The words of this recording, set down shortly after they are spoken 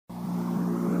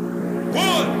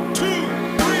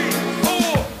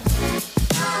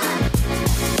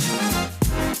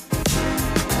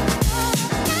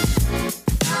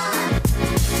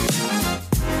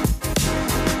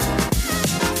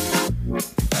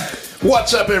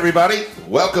What's up, everybody?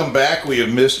 Welcome back. We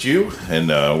have missed you, and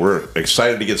we're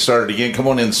excited to get started again. Come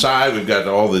on inside. We've got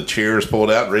all the chairs pulled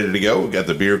out, ready to go. We've got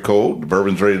the beer cold. The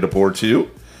bourbon's ready to pour,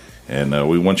 too. And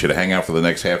we want you to hang out for the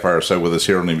next half hour or so with us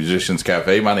here on the Musicians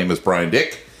Cafe. My name is Brian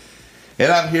Dick,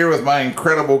 and I'm here with my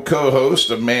incredible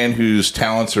co-host, a man whose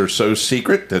talents are so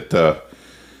secret that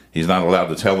he's not allowed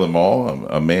to tell them all.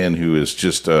 A man who is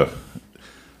just a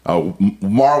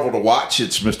marvel to watch.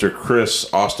 It's Mr. Chris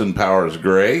Austin Powers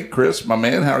Gray. Chris, my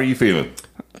man, how are you feeling?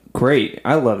 Great.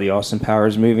 I love the Austin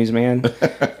Powers movies, man.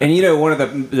 And you know, one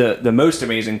of the most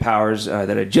amazing powers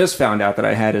that I just found out that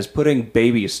I had is putting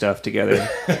baby stuff together.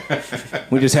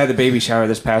 We just had the baby shower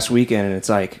this past weekend, and it's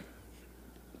like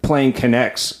playing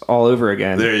Connects all over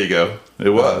again. There you go. It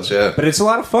was, yeah. But it's a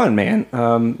lot of fun, man.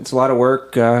 It's a lot of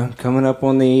work coming up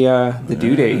on the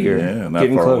due date here. Yeah, not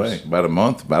getting far close. away. About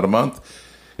a month.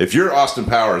 If you're Austin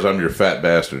Powers, I'm your fat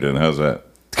bastard, and how's that?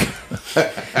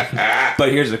 But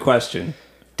here's the question.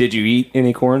 Did you eat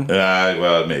any corn?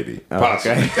 Well, maybe.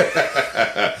 Possibly.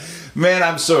 Okay. Man,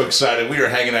 I'm so excited. We are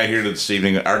hanging out here this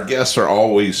evening. Our guests are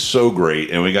always so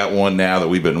great, and we got one now that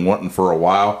we've been wanting for a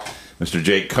while. Mr.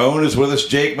 Jake Kohn is with us.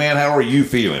 Jake, man, how are you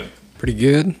feeling? Pretty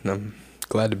good. I'm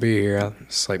glad to be here.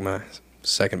 It's like my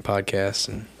second podcast,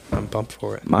 and I'm pumped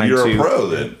for it. Mine You're too. a pro,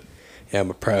 then. Yeah, I'm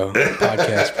a pro. I'm a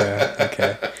podcast pro.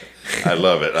 Okay. I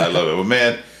love it. Well,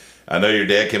 man, I know your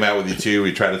dad came out with you, too.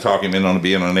 We tried to talk him in on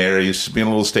being on air. He's being a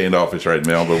little standoffish right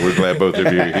now, but we're glad both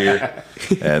of you are here.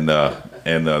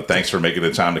 And thanks for making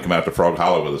the time to come out to Frog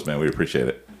Hollow with us, man. We appreciate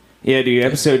it. Yeah, dude,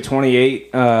 episode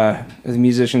 28 of the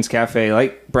Musicians Cafe.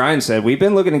 Like Brian said, we've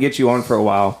been looking to get you on for a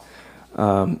while.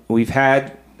 We've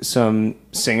had some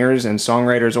singers and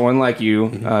songwriters on like you,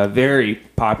 very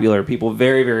popular people,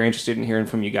 very, very interested in hearing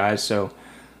from you guys. So,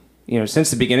 you know, since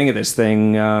the beginning of this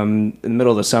thing, in the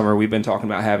middle of the summer, we've been talking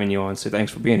about having you on. So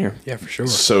thanks for being here. Yeah, for sure.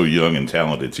 So young and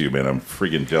talented, too, man. I'm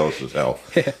freaking jealous as hell.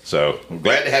 So I'm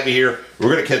glad to have you here.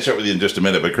 We're going to catch up with you in just a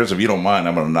minute. But, Chris, if you don't mind,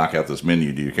 I'm going to knock out this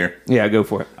menu. Do you care? Yeah, go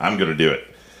for it. I'm going to do it.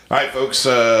 All right, folks,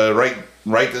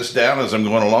 write this down as I'm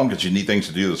going along because you need things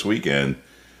to do this weekend.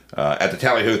 At the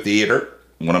Tally-Ho Theater,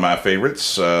 one of my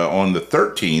favorites, on the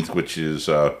 13th, which is,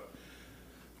 the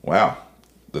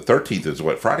 13th is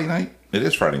what, Friday night? It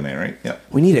is Friday night, right? Yeah.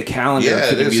 We need a calendar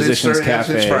for the Musicians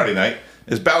Cafe. It's Friday night.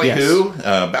 It's Ballyhoo.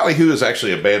 Yes. Ballyhoo is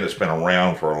actually a band that's been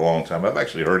around for a long time. I've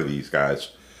actually heard of these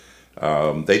guys.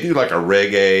 They do like a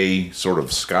reggae, sort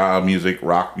of ska music,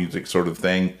 rock music sort of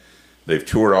thing. They've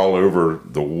toured all over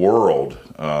the world.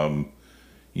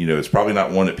 It's probably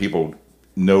not one that people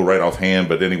know right offhand,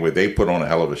 but anyway, they put on a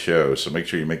hell of a show, so make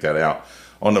sure you make that out.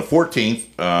 On the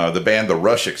 14th, the band The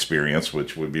Rush Experience,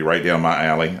 which would be right down my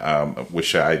alley.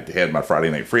 Wish I had my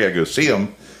Friday night free. I'd go see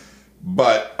them,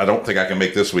 but I don't think I can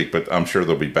make this week, but I'm sure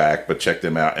they'll be back, but check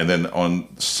them out. And then on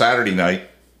Sunday night,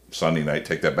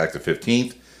 take that back to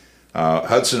 15th,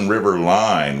 Hudson River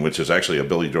Line, which is actually a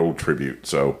Billy Joel tribute,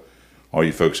 so all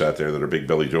you folks out there that are big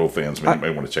Billy Joel fans, you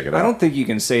may want to check it out. I don't think you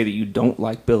can say that you don't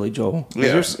like Billy Joel.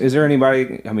 Yeah. Is there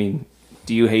anybody,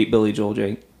 do you hate Billy Joel,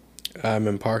 Jake? I'm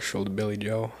impartial to Billy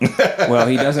Joel. Well,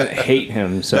 he doesn't hate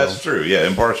him, so. That's true, yeah,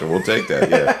 impartial. We'll take that,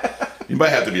 yeah. You might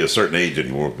have to be a certain age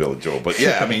anymore with Billy Joel, but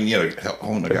yeah,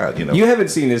 oh my God, You haven't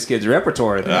seen this kid's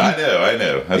repertoire, then. I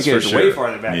know. That's it goes for sure. way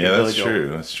farther back than Billy Joel.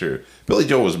 That's true. Billy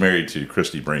Joel was married to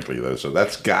Christy Brinkley, though, so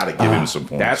that's got to give him some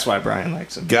points. That's why Brian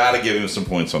likes him. Got to give him some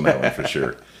points on that one for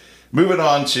sure. Moving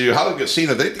on to Hollywood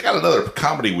Casino, they got another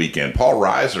comedy weekend. Paul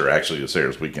Reiser actually is there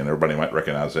this weekend. Everybody might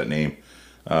recognize that name.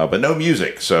 But no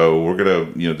music, so we're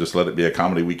going to just let it be a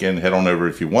comedy weekend. Head on over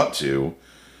if you want to.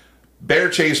 Bear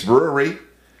Chase Brewery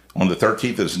on the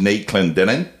 13th is Nate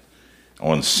Clendenin.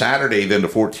 On Saturday, then the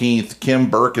 14th, Kim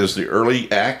Burke is the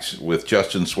early act with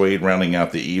Justin Swade rounding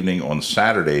out the evening on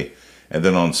Saturday. And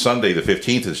then on Sunday, the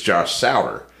 15th, is Josh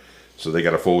Sauter. So they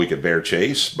got a full week at Bear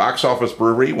Chase. Box Office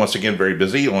Brewery, once again, very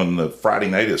busy. On the Friday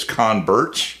night is Con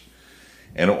Birch.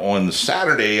 And on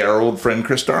Saturday, our old friend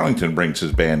Chris Darlington brings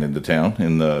his band into town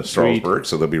in Strasburg.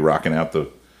 So they'll be rocking out the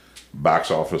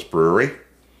Box Office Brewery.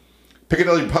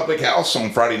 Piccadilly Public House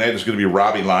on Friday night is going to be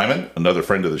Robbie Lyman, another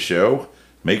friend of the show.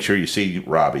 Make sure you see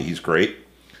Robbie. He's great.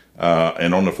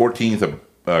 And on the 14th,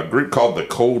 a group called the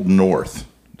Cold North.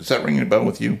 Does that ring a bell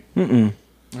with you? I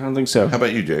don't think so. How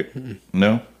about you, Jake?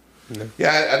 No? No.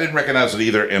 Yeah, I didn't recognize it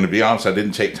either. And to be honest, I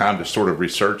didn't take time to sort of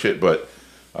research it. But,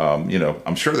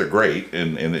 I'm sure they're great.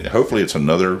 And hopefully it's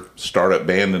another startup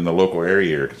band in the local area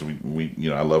here. Because,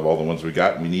 I love all the ones we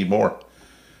got and we need more.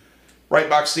 Right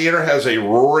Box Theater has a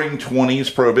Roaring Twenties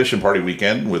Prohibition Party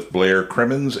weekend with Blair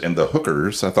Crimmins and the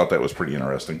Hookers. I thought that was pretty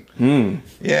interesting.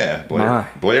 Yeah,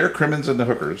 Blair Crimmins and the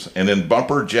Hookers. And then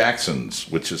Bumper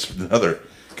Jacksons, which is another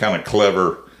kind of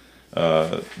clever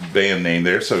band name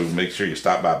there. So make sure you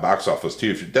stop by Box Office too.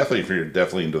 If you're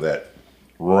definitely into that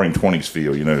Roaring Twenties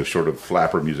feel, sort of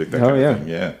flapper music, that kind of thing.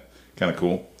 Yeah, kind of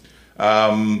cool.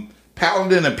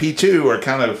 Paladin and P2 are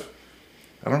kind of,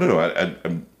 I don't know,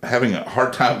 I'm having a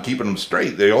hard time keeping them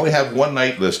straight. They only have one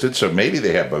night listed, so maybe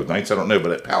they have both nights. I don't know.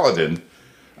 But at Paladin,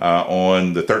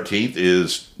 on the 13th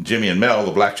is Jimmy and Mel,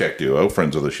 the Blackjack duo,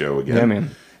 friends of the show again. Yeah,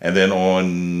 man. And then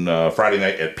on Friday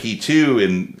night at P2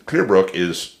 in Clearbrook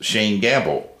is Shane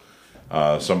Gamble,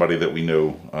 somebody that we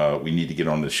know we need to get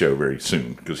on the show very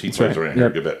soon because he plays around here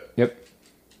a good bit. Yep.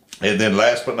 And then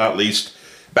last but not least,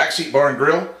 Backseat Bar and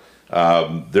Grill.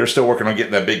 They're still working on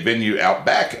getting that big venue out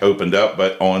back opened up,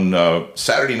 but on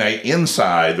Saturday night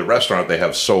inside the restaurant, they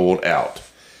have sold out.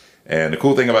 And the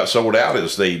cool thing about sold out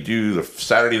is they do the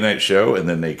Saturday night show, and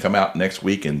then they come out next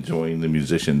week and join the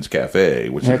Musicians Cafe,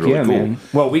 which is really cool. Man.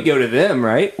 Well, we go to them,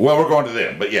 right? Well, we're going to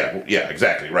them, but yeah,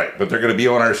 exactly, right. But they're going to be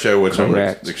on our show, which I'm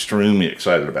extremely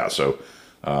excited about. So,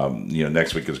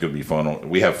 next week is going to be fun.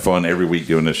 We have fun every week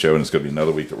doing this show, and it's going to be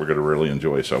another week that we're going to really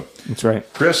enjoy. So that's right,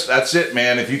 Chris. That's it,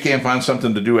 man. If you can't find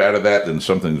something to do out of that, then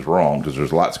something's wrong because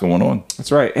there's lots going on.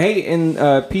 That's right. Hey, and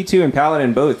P2 and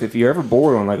Paladin both. If you're ever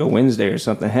bored on like a Wednesday or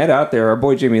something, head out there. Our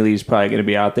boy Jimmy Lee's probably going to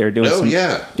be out there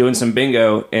doing some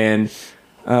bingo. And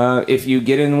if you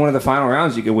get in one of the final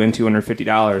rounds, you could win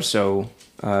 $250. So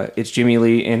it's Jimmy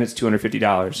Lee and it's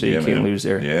 $250. So you can't lose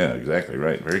there. Yeah, exactly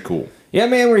right. Very cool. Yeah,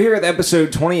 man, we're here at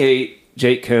episode 28.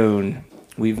 Jake Kohn.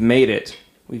 We've made it.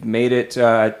 We've made it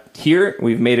here.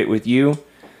 We've made it with you.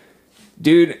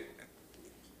 Dude,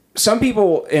 some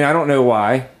people, and I don't know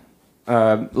why,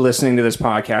 listening to this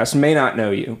podcast may not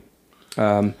know you,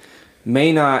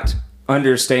 may not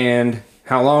understand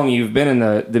how long you've been in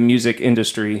the music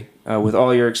industry with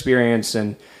all your experience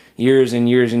and years and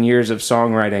years and years of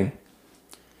songwriting.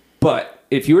 But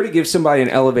if you were to give somebody an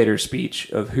elevator speech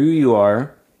of who you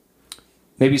are,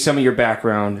 maybe some of your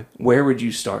background, where would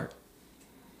you start?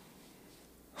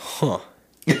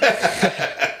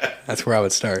 That's where I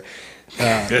would start.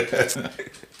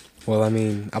 Well, I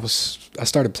mean, I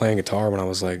started playing guitar when I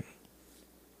was like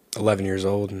 11 years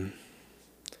old, and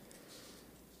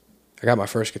I got my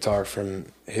first guitar from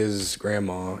his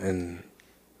grandma, and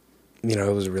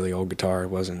it was a really old guitar. It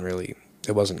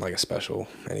wasn't like a special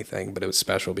anything, but it was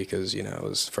special because, it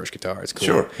was first guitar. It's cool.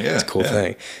 Sure, yeah. It's a cool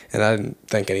thing. And I didn't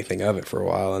think anything of it for a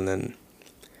while, and then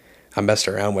I messed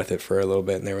around with it for a little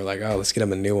bit, and they were like, oh, let's get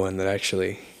him a new one that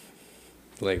actually,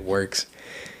 works.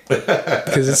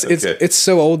 Because it's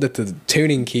so old that the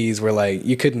tuning keys were,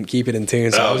 you couldn't keep it in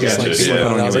tune, so I was just, slipping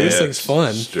on. I was like, this thing's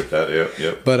fun. Strip that,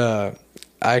 yep. But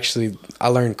I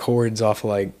learned chords off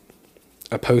of,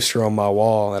 a poster on my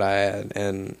wall that I had,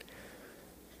 and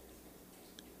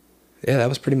yeah, that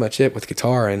was pretty much it with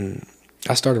guitar. And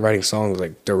I started writing songs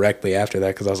directly after that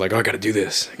because I was like, oh, I got to do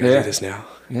this. I got to do this now.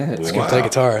 Yeah, let's go play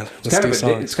guitar. Let's do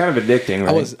songs. It's kind of addicting,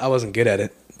 right? I wasn't good at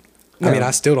it. No. I mean, I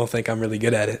still don't think I'm really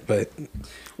good at it, but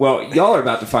well, y'all are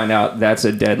about to find out that's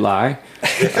a dead lie.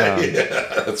 Yeah,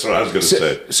 that's what I was going to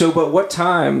say. So, but what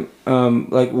time?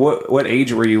 What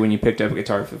age were you when you picked up a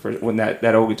guitar for the first? When that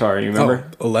old guitar? You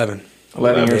remember? 11.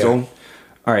 11 years old.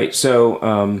 All right.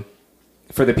 So,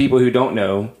 for the people who don't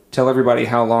know, tell everybody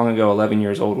how long ago 11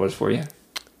 years old was for you.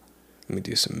 Let me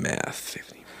do some math.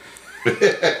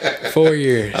 4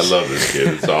 years. I love this kid.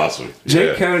 It's awesome.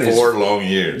 Jake Kohn is 4 long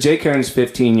years. Jake Kohn is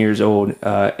 15 years old,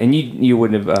 and you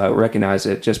wouldn't have recognized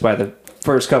it just by the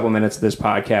first couple minutes of this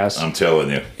podcast. I'm telling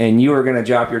you. And you are going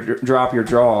to drop your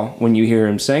jaw when you hear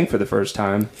him sing for the first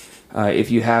time,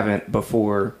 if you haven't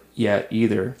before yet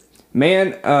either.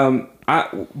 Man,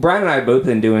 Brian and I have both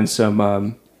been doing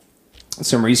some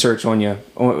research on you,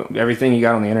 on everything you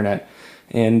got on the internet,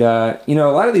 and a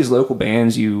lot of these local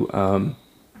bands you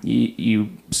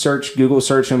Google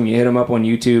search them, you hit them up on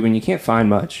YouTube, and you can't find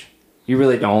much. You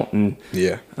really don't. And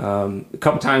yeah, a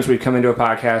couple times we've come into a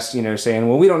podcast, saying,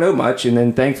 well, we don't know much, and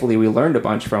then thankfully we learned a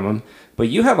bunch from them. But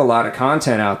you have a lot of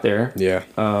content out there. Yeah.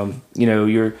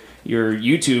 Your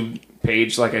YouTube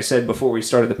page, like I said before we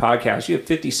started the podcast, you have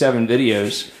 57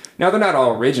 videos. Now they're not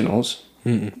all originals,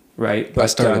 right? But I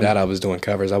started out, I was doing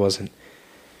covers. I wasn't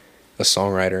a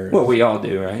songwriter. Well, we all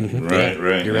do, right? Mm-hmm.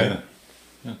 Right. You're right.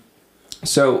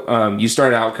 So you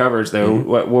started out covers, though. Mm-hmm.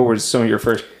 What were some of your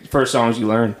first songs you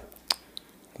learned?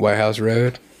 White House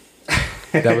Road.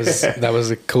 That was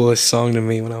the coolest song to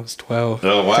me when I was 12.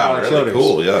 Oh wow, Tyler really Childers.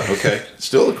 Cool. Yeah, okay,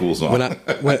 still a cool song. When I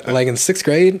went in 6th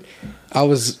grade, I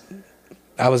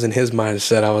I was in his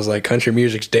mindset. I was like, country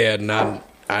music's dead, and I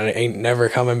ain't never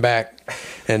coming back.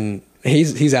 And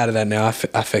he's out of that now. I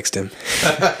fixed him.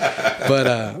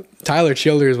 But Tyler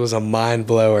Childers was a mind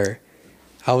blower.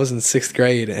 I was in 6th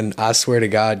grade, and I swear to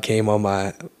God, came on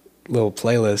my little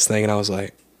playlist thing, and I was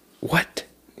like, what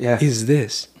is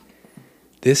this?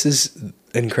 This is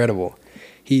incredible.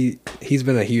 He's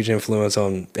been a huge influence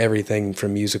on everything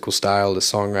from musical style to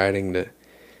songwriting to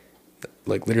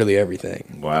like literally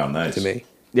everything. Wow, nice. To me.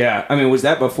 Yeah, I mean, was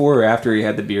that before or after he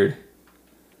had the beard?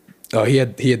 Oh, he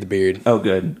had the beard. Oh,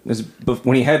 good.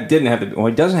 When he doesn't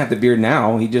have the beard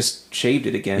now. He just shaved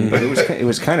it again, but it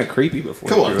was kind of creepy before.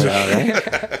 Come on, he grew it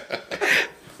out, right?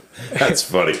 That's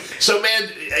funny. So, man,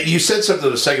 you said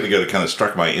something a second ago that kind of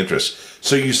struck my interest.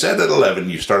 So you said at 11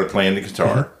 you started playing the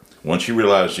guitar. Mm-hmm. Once you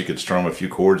realized you could strum a few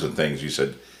chords and things, you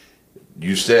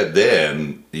said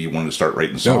then you wanted to start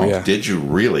writing songs. Oh, yeah. Did you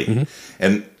really? Mm-hmm.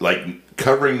 And like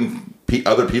covering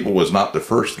other people was not the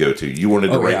first go-to. You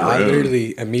wanted to write your own. I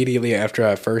literally immediately after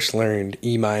I first learned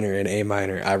E minor and A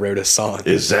minor, I wrote a song.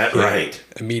 Is that right?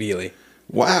 Immediately.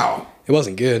 Wow. It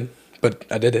wasn't good, but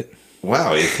I did it.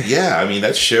 Wow. Yeah. I mean,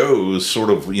 that shows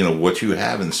sort of, what you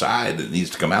have inside that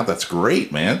needs to come out. That's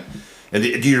great, man. And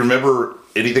do you remember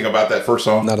anything about that first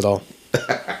song? Not at all.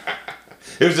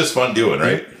 It was just fun doing,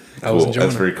 right? I was enjoying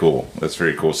That's very cool. That's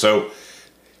very cool. So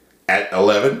at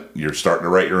 11, you're starting to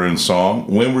write your own song.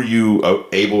 When were you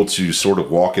able to sort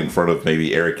of walk in front of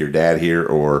maybe Eric, your dad here,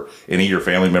 or any of your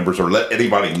family members, or let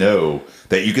anybody know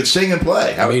that you could sing and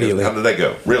play? How did that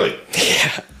go? Really?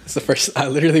 Yeah. It's the first. I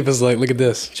literally was like, look at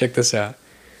this. Check this out.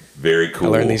 Very cool.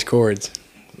 I learned these chords.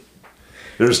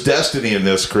 There's destiny in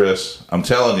this, Chris. I'm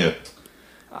telling you.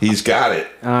 He's got it.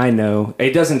 I know.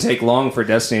 It doesn't take long for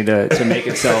Destiny to make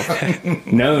itself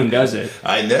known, does it?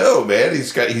 I know, man.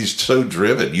 He's so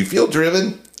driven. You feel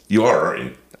driven? You are, aren't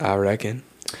you? I reckon.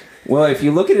 Well, if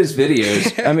you look at his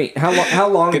videos, I mean, how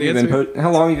long have you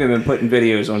been putting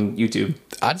videos on YouTube?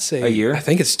 I'd say a year. I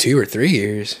think it's 2 or 3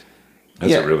 years.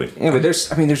 That's really. Yeah, but there's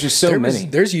just so many.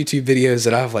 There's YouTube videos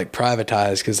that I've like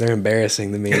privatized because they're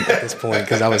embarrassing to me at this point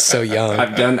because I was so young.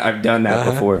 I've done that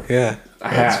before. Yeah.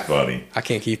 That's funny. I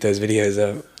can't keep those videos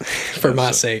up for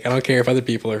my sake. I don't care if other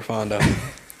people are fond of them.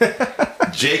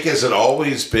 Jake, has it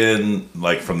always been,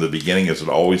 like from the beginning, has it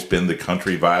always been the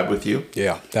country vibe with you?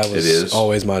 Yeah, that was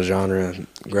always my genre.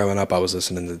 Growing up, I was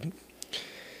listening to,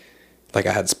 like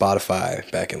I had Spotify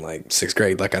back in like 6th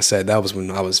grade. Like I said, that was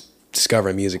when I was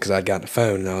discovering music because I'd gotten a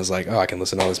phone and I was like, oh, I can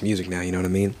listen to all this music now. You know what I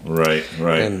mean? Right.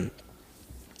 And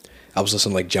I was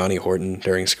listening to like Johnny Horton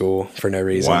during school for no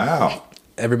reason. Wow.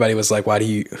 Everybody was like, why do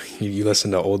you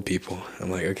listen to old people? I'm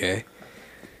like, okay.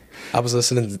 I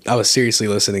was seriously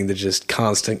listening to just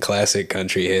constant classic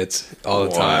country hits all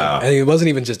the time. And it wasn't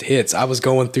even just hits. I was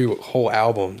going through whole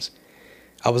albums.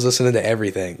 I was listening to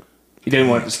everything. You didn't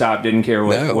want to stop, didn't care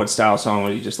what style song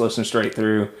was. You just listened straight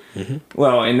through. Mm-hmm.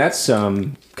 Well, and that's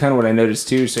kind of what I noticed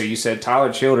too. So you said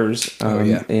Tyler Childers.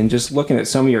 And just looking at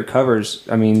some of your covers,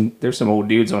 I mean, there's some old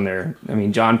dudes on there. I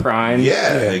mean, John Prine.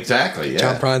 Yeah, exactly. Yeah.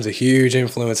 John Prine's a huge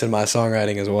influence in my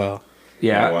songwriting as well.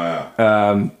 Yeah. Oh,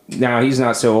 wow. Now, he's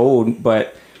not so old,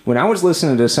 but when I was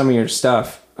listening to some of your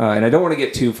stuff, and I don't want to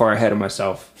get too far ahead of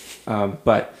myself,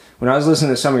 but when I was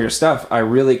listening to some of your stuff, I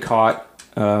really caught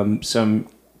some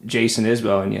Jason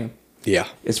Isbell in you. Yeah.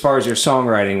 As far as your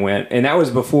songwriting went. And that was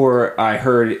before I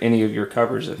heard any of your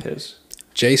covers of his.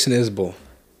 Jason Isbell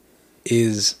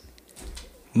is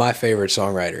my favorite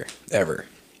songwriter ever.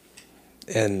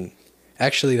 And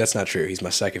actually, that's not true. He's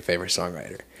my second favorite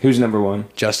songwriter. Who's number one?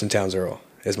 Justin Townes Earl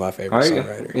is my favorite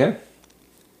songwriter. Yeah.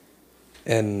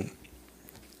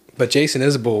 But Jason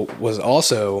Isbell was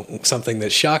also something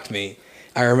that shocked me.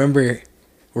 I remember...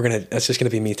 That's just gonna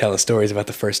be me telling stories about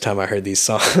the first time I heard these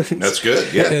songs. That's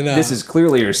good. Yeah. And, this is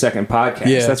clearly your second podcast.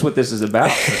 Yeah. That's what this is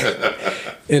about.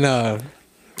 And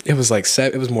it was like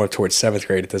it was more towards 7th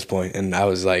grade at this point, and I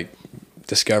was like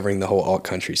discovering the whole alt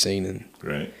country scene,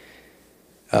 and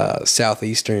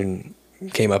Southeastern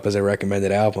came up as a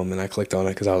recommended album, and I clicked on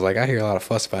it because I was like, I hear a lot of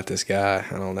fuss about this guy.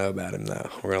 I don't know about him though.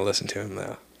 We're gonna listen to him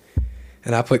though.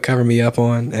 And I put Cover Me Up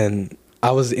on, and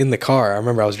I was in the car. I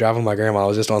remember I was driving with my grandma. I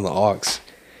was just on the aux.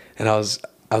 And I was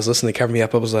listening to Cover Me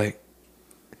Up. I was like,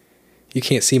 you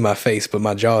can't see my face, but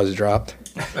my jaw is dropped.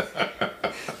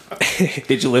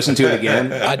 Did you listen to it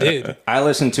again? I did. I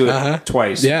listened to it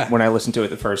twice. Yeah. When I listened to it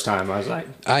the first time, I was like...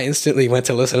 I instantly went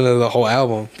to listen to the whole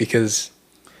album because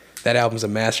that album's a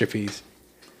masterpiece.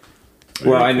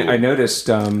 Well, I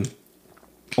noticed on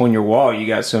your wall you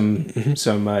got some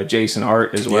Jason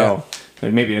art as well. Yeah.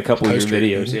 Maybe in a couple of your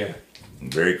videos, yeah.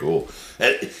 Very cool.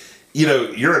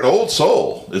 you're an old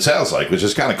soul, it sounds like, which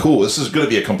is kind of cool. This is going to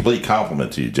be a complete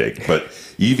compliment to you, Jake. But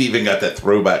you've even got that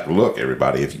throwback look,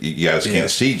 everybody. If you guys can't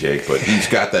see Jake, but he's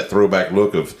got that throwback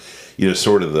look of,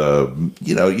 sort of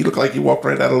you look like you walked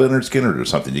right out of Leonard Skinner or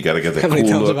something. You got to get that How cool many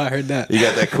times look. have I heard that? You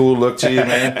got that cool look to you,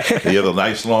 man. You have the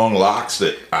nice long locks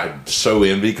that I so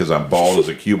envy because I'm bald as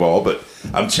a cue ball. But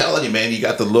I'm telling you, man, you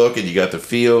got the look and you got the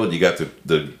feel and you got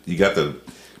the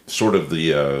sort of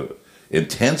the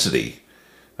intensity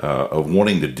of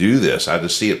wanting to do this. I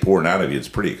just see it pouring out of you. It's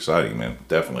pretty exciting, man.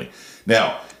 Definitely.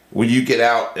 Now, when you get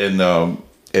out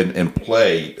and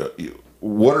play,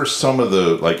 what are some of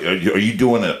the, like, are you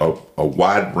doing a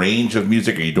wide range of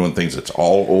music? Are you doing things that's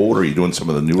all old? Or are you doing some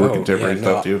of the newer contemporary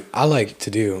stuff too? I like to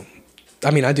do,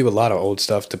 I do a lot of old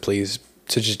stuff to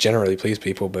just generally please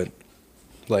people, but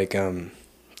like,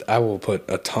 I will put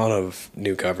a ton of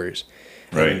new covers.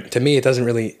 Right. And to me, it doesn't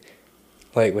really,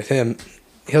 like with him,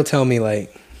 he'll tell me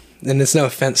like, and it's no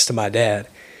offense to my dad.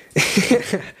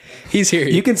 He's here.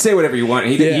 You can say whatever you want.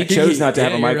 He chose not to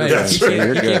have a microphone. Right. So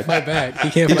you're He good. can't fight back. He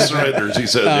can't fight back. surrenders, he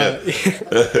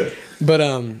said, But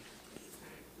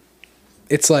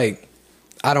it's like,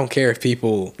 I don't care if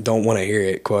people don't want to hear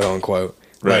it, quote unquote.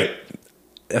 Right. Like,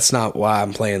 that's not why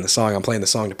I'm playing the song. I'm playing the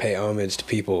song to pay homage to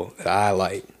people that I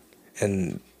like.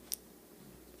 And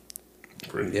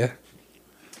yeah.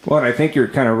 Well, and I think you're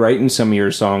kind of writing some of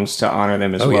your songs to honor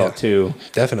them as well, too.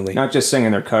 Definitely. Not just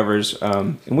singing their covers.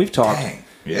 And we've talked. Dang.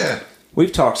 Yeah.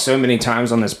 We've talked so many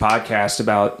times on this podcast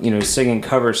about, singing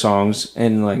cover songs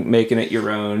and like making it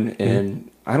your own. And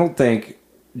I don't think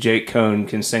Jake Kohn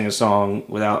can sing a song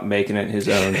without making it his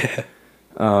own.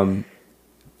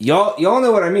 Y'all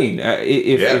know what I mean.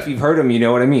 If you've heard them, you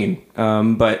know what I mean.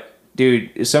 But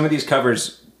dude, some of these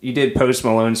covers, you did Post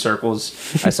Malone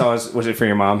Circles. I saw, was it for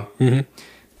your mom? Mm-hmm.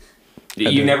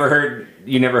 You never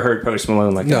heard Post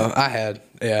Malone like that? No, I had.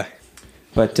 Yeah.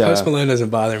 But Post Malone doesn't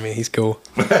bother me. He's cool.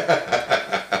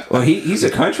 Well, he's a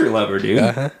country lover, dude.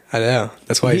 I know.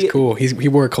 That's why he's cool. He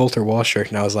wore a Coulter Wall shirt,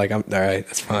 and I was like, I'm all right.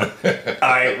 That's fine. All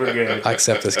right, we're good. I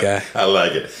accept this guy. I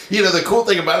like it. The cool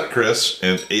thing about it, Chris,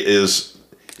 is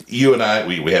you and I,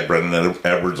 we had Brendan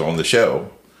Edwards on the show.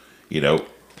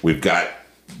 We've got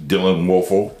Dylan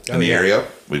Wolfel in the area.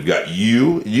 We've got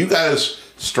you. You guys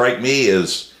strike me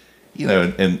as,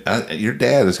 and your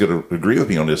dad is going to agree with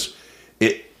me on this,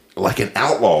 like an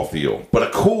outlaw feel, but a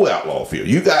cool outlaw feel.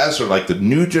 You guys are like the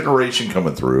new generation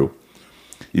coming through.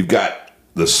 You've got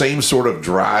the same sort of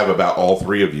drive about all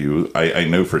three of you, I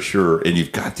know for sure, and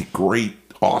you've got the great,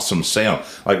 awesome sound.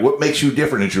 Like, what makes you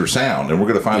different is your sound, and we're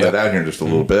going to find that out here in just a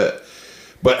little bit.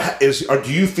 But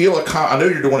do you feel I know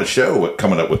you're doing a show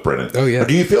coming up with Brennan. Oh, yeah.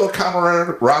 Do you feel a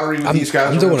camaraderie with these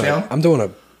guys around town? I'm doing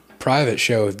a private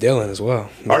show with Dylan as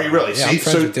well. Are you really? Yeah, I'm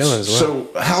friends with Dylan as well.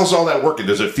 So how's all that working?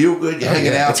 Does it feel good? You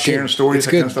hanging out, sharing stories,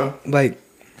 that kind of stuff? Like,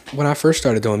 when I first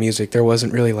started doing music, there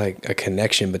wasn't really like a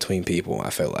connection between people,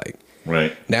 I felt like.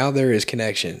 Right. Now there is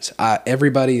connections.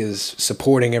 Everybody is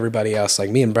supporting everybody else. Like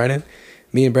me and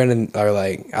Brennan are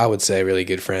like, I would say, really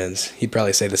good friends. He'd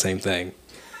probably say the same thing.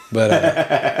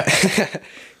 But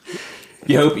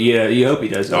you hope he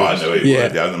does. Oh, I know he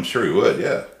would. I'm sure he would.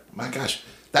 Yeah. My gosh,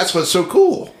 that's what's so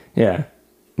cool. Yeah.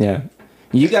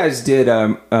 You guys did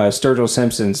Sturgill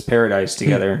Simpson's Paradise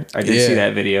together. I did see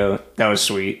that video. That was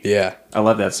sweet. Yeah. I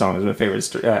love that song. It was my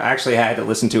favorite. I actually had to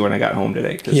listen to it when I got home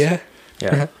today.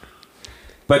 Yeah.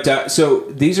 But so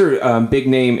these are big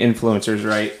name influencers,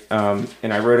 right?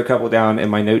 And I wrote a couple down,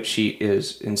 and my note sheet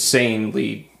is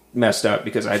insanely messed up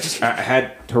because I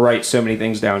had to write so many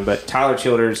things down. But Tyler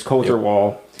Childers, Coulter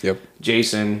Wall,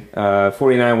 Jason,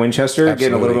 49 Winchester,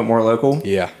 getting a little bit more local.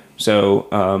 Yeah.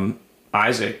 So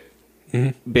Isaac,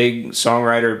 big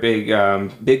songwriter,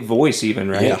 big voice, even,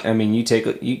 right? Yeah. I mean,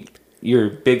 you're a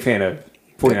big fan of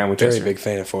 49 Winchester. Very big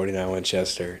fan of 49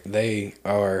 Winchester. They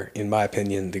are, in my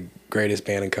opinion, the greatest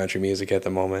band in country music at the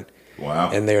moment.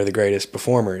 Wow. And they're the greatest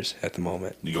performers at the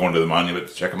moment. You going to the monument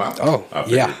to check them out? Oh,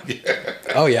 yeah.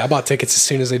 Oh, yeah. I bought tickets as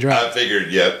soon as they dropped. I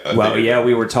figured, yeah.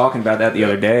 We were talking about that the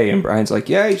other day, and Brian's like,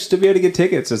 yeah, you still be able to get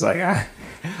tickets. It's like,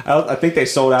 I think they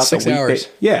sold out 6 the week. hours.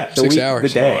 The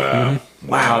day. Wow.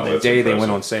 Wow, the day they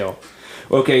went on sale.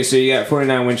 Okay, so you got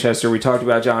 49 Winchester. We talked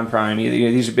about John Prine.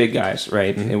 These are big guys,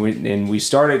 right? And we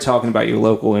started talking about your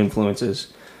local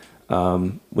influences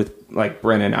with like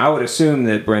Brennan. I would assume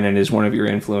that Brennan is one of your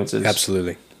influences.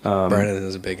 Absolutely. Brennan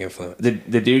is a big influence.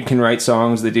 The dude can write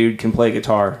songs. The dude can play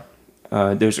guitar.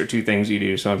 Those are two things you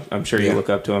do, so I'm sure you look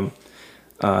up to him.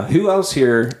 Who else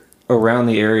here around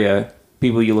the area,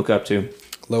 people you look up to?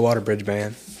 Low Water Bridge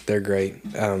Band. They're great.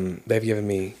 They've given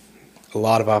me a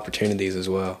lot of opportunities as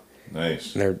well.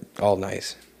 Nice. And they're all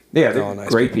nice. Yeah, they're all nice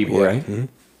great people, right? Mm-hmm.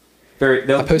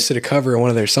 I posted a cover of one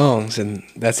of their songs, and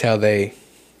that's how they.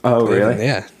 Oh, really?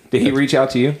 Yeah. Did he reach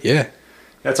out to you? Yeah.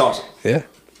 That's awesome. Yeah.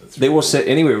 They will sit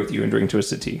anywhere with you and drink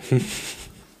Twisted Tea.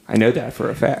 I know that for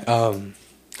a fact.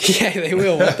 Yeah, they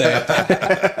will, won't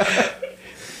they?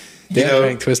 They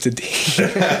drank Twisted Tea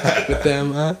with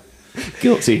them, huh?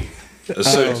 Guilty.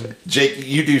 So, Jake,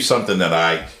 you do something that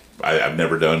I've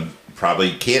never done,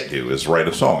 probably can't do, is write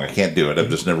a song. I can't do it. I've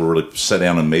just never really sat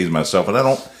down and amazed myself, and I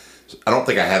don't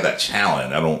think I have that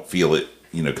challenge. I don't feel it,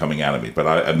 coming out of me. But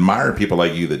I admire people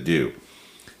like you that do.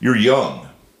 You're young.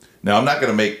 Now, I'm not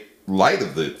going to make light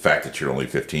of the fact that you're only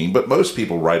 15, but most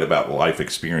people write about life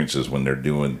experiences when they're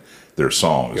doing their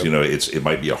songs. Yep. It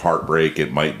might be a heartbreak.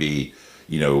 It might be,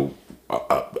 a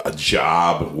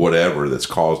job, whatever, that's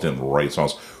caused them to write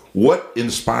songs. What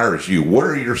inspires you? What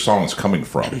are your songs coming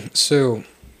from? So,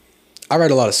 I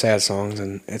write a lot of sad songs,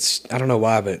 and I don't know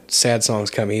why, but sad songs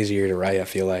come easier to write, I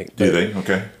feel like. Do they?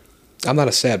 Okay. I'm not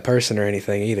a sad person or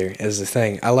anything either, is the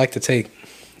thing. I like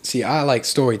I like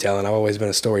storytelling. I've always been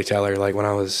a storyteller. Like, when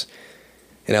I was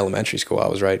in elementary school, I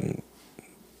was writing,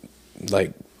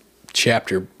 like,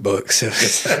 chapter books.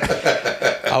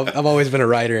 I've always been a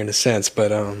writer in a sense,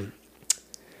 but,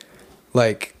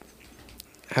 like...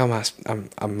 How am I?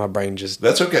 My brain just.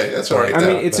 That's okay. That's all right. I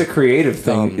mean, it's a creative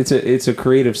thing. It's a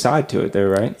creative side to it, though,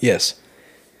 right? Yes.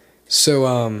 So,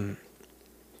 I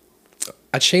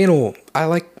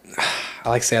like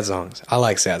sad songs. I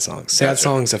like sad songs. Sad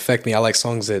songs affect me. I like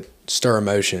songs that stir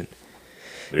emotion.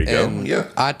 There you go. Yeah.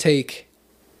 I take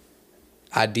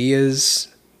ideas,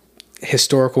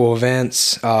 historical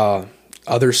events,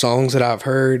 other songs that I've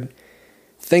heard,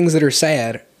 things that are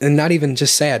sad, and not even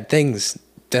just sad things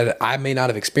that I may not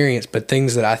have experienced, but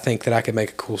things that I think that I could make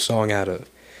a cool song out of.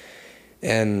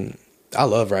 And I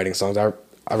love writing songs. I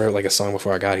wrote like a song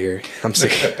before I got here. I'm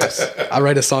sick. I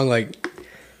write a song like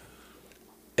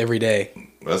every day.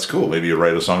 That's cool. Maybe you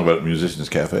write a song about Musicians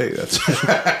Cafe. That's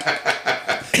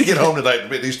you get home tonight.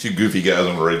 These two goofy guys.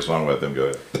 I'm gonna write a song about them. Go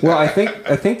ahead. Well, I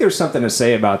think there's something to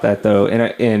say about that though,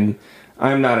 and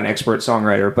I'm not an expert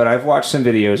songwriter, but I've watched some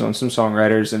videos on some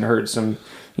songwriters and heard some,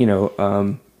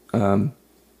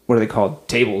 what are they called?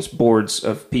 Boards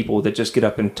of people that just get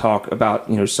up and talk about,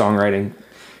 songwriting.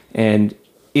 And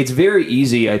it's very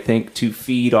easy, I think, to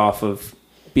feed off of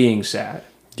being sad.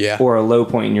 Yeah. Or a low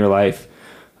point in your life,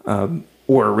 or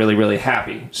really, really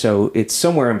happy. So it's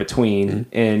somewhere in between. Mm-hmm.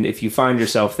 And if you find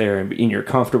yourself there and you're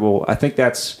comfortable, I think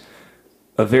that's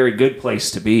a very good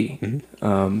place to be.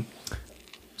 Mm-hmm.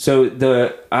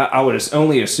 So I would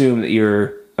only assume that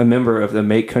you're a member of the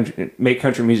Make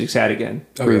Country Music Sad Again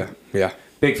group. Oh, yeah.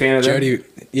 Big fan of Jody. them?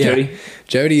 Yeah. Jody?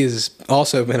 Jody has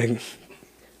also been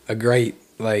a great,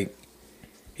 like,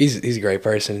 he's a great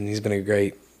person. He's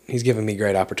given me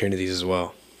great opportunities as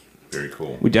well. Very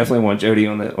cool. We definitely want Jody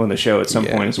on the show at some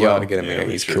point as well. To get him here.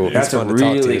 He's sure cool. do. That's a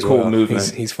really cool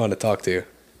movement. He's fun to talk to.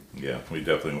 Yeah, we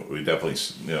definitely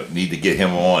need to get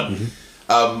him on.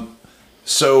 Mm-hmm.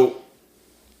 So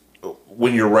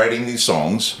when you're writing these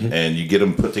songs and you get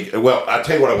them put together, well, I'll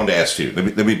tell you what I wanted to ask you.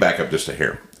 Let me back up just a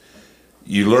hair.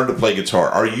 You learned to play guitar.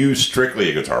 Are you strictly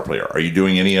a guitar player? Are you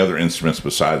doing any other instruments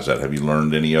besides that? Have you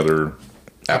learned any other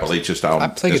Appalachia style I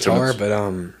play instruments?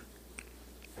 guitar,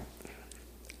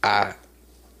 but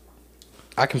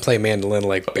I can play mandolin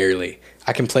like barely.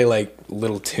 I can play like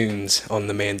little tunes on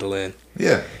the mandolin.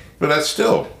 Yeah, but that's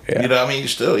still, you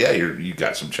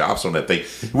got some chops on that thing.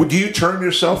 Do you term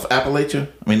yourself Appalachia?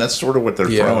 I mean, that's sort of what they're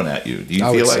throwing at you. Do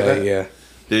you feel like that? Yeah.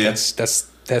 Do you?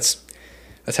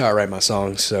 That's how I write my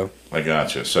songs. So I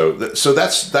gotcha. So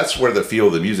that's where the feel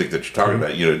of the music that you're talking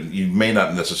about. You may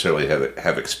not necessarily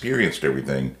have experienced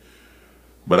everything,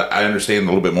 but I understand a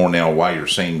little bit more now why you're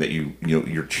saying that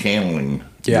you're channeling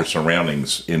your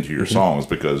surroundings into your songs,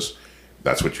 because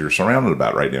that's what you're surrounded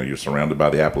about right now. You're surrounded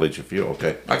by the Appalachia feel.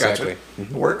 Okay, I gotcha. Exactly.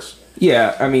 It works.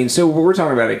 Yeah, I mean, so we're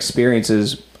talking about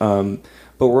experiences, but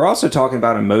we're also talking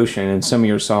about emotion in some of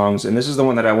your songs, and this is the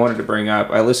one that I wanted to bring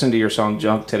up. I listened to your song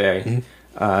 "Junk" today.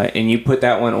 And you put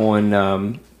that one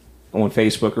on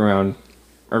Facebook around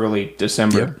early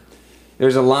December. Yep.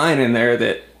 There's a line in there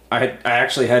that I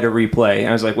actually had to replay.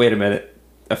 I was like, wait a minute.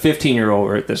 A 15-year-old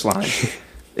wrote this line.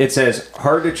 It says,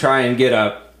 hard to try and get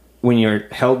up when you're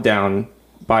held down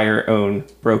by your own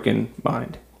broken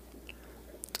mind.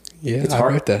 Yeah, I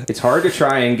wrote that. It's hard to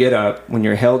try and get up when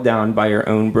you're held down by your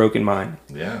own broken mind.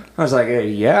 Yeah. I was like, hey,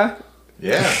 yeah.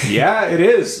 Yeah. Yeah, it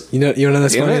is. You know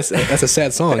that's funny? That's a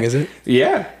sad song, is it?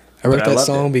 Yeah. I wrote that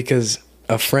song because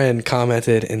a friend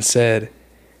commented and said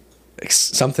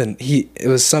something. It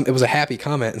was a happy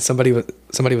comment, and somebody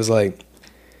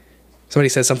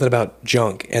said something about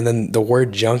junk, and then the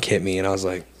word junk hit me, and I was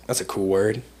like, that's a cool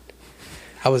word.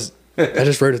 I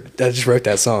just wrote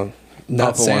that song.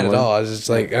 Not sad at all. I was just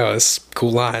like, oh, it's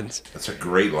cool lines. That's a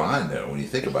great line, though, when you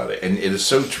think about it, and it is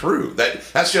so true.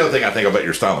 That's the other thing I think about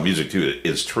your style of music too. It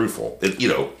is truthful.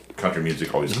 Country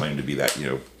music always claimed to be that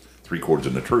 3 chords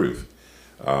and the truth,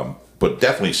 but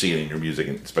definitely see it in your music,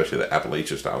 and especially the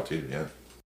Appalachia style too. Yeah.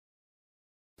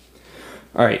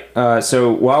 All right. So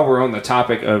while we're on the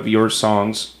topic of your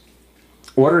songs,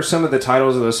 what are some of the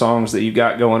titles of the songs that you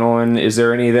got going on? Is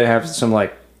there any that have some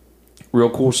like real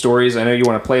cool stories? I know you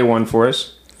want to play one for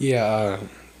us. Yeah.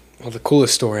 Well, the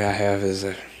coolest story I have is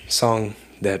a song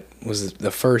that was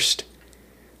the first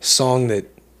song that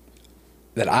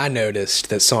I noticed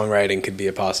that songwriting could be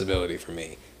a possibility for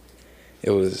me.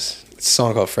 It's a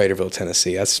song called Fraterville,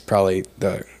 Tennessee. That's probably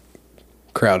the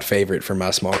crowd favorite for my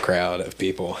small crowd of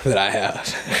people that I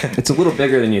have. It's a little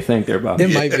bigger than you think there, Bob.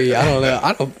 It might be. I don't know.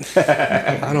 I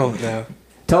don't know.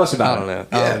 Tell us about it. I don't know.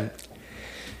 Yeah.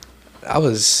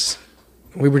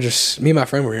 Me and my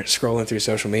friend were scrolling through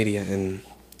social media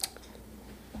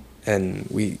and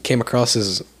we came across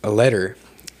a letter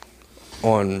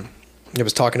it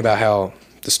was talking about how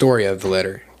the story of the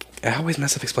letter. I always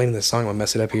mess up explaining this song. I'll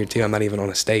mess it up here too. I'm not even on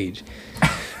a stage.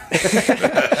 It's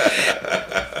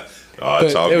all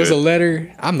good. It was a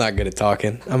letter. I'm not good at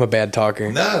talking. I'm a bad talker.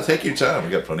 No, take your time. We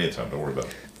got plenty of time. Don't worry about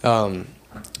it.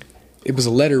 It was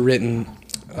a letter written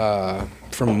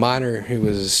from a miner who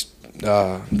was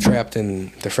trapped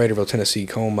in the Fraterville, Tennessee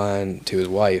coal mine to his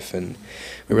wife, and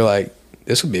we were like,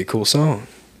 this would be a cool song.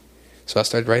 So I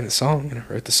started writing the song, and I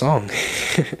wrote the song.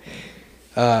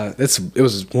 It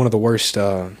was one of the worst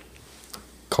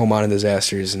coal mining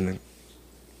disasters in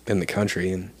the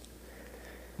country, and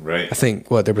right. I think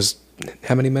there was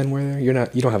how many men were there? You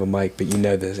don't have a mic, but you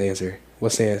know this answer.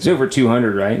 What's the answer? It's over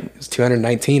 200, right? It was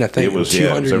 219, I think. It was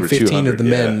 215 of the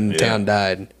men in town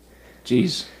died.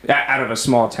 Jeez, out of a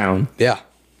small town. Yeah.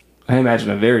 I imagine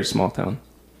a very small town.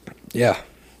 Yeah.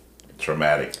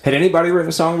 Traumatic. Had anybody written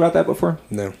a song about that before?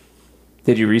 No.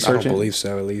 Did you research it? I don't believe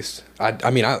so, at least. I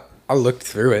mean, I looked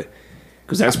through it.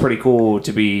 Because that's pretty cool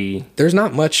to be... There's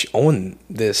not much on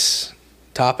this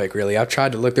topic, really. I've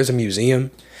tried to look. There's a museum,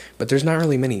 but there's not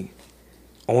really many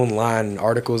online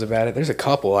articles about it. There's a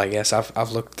couple, I guess.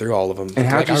 I've looked through all of them. And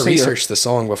I researched the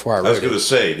song before I wrote it. I was going to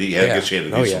say, you had to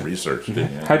do some research,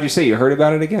 didn't you? How'd you say you heard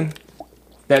about it again?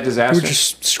 That disaster? We were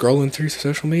just scrolling through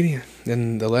social media,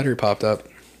 and the letter popped up.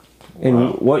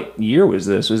 And what year was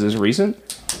this? Was this recent?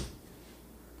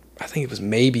 I think it was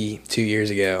maybe 2 years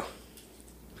ago.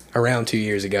 Around 2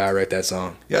 years ago, I wrote that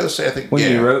song. Yeah, I was say I think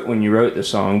when you wrote the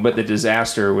song, but the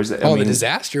disaster was. The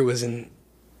disaster was in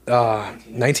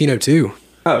 1902.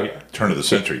 Oh yeah, turn of the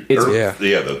century.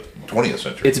 The 20th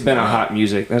century. It's been a hot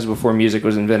music. That was before music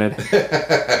was invented.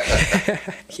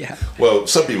 Yeah. Well,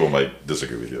 some people might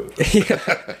disagree with you.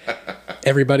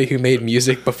 Everybody who made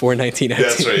music before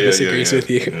 1902 disagrees with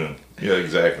you. Yeah,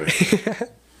 exactly.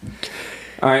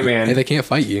 All right, man. Hey, they can't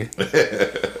fight you.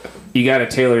 You got a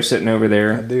Taylor sitting over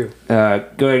there. I do.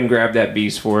 Go ahead and grab that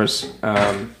beast for us.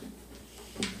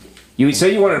 You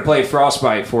said you wanted to play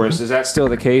Frostbite for us. Is that still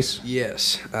the case?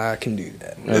 Yes, I can do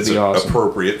that. That'd be awesome.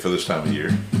 Appropriate for this time of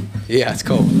year. Yeah, it's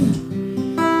cold.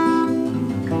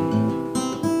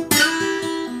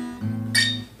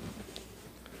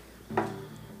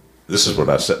 This is what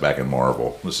I sit back and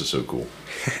marvel. This is so cool.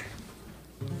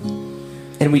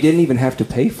 And we didn't even have to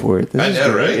pay for it. I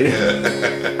know, right?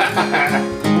 Yeah.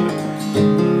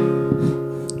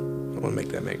 I want to make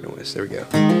that make noise. There we go.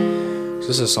 So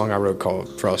this is a song I wrote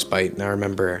called Frostbite, and I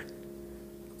remember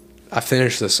I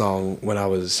finished the song when I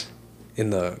was in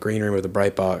the green room of the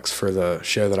Bright Box for the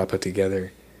show that I put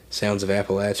together, Sounds of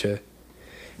Appalachia.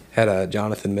 Had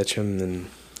Jonathan Mitchum and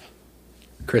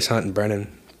Chris Hunt and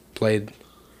Brennan played.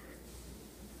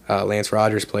 Lance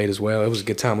Rogers played as well. It was a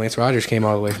good time. Lance Rogers came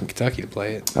all the way from Kentucky to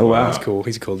play it. Oh, wow. That's cool.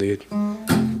 He's a cool dude.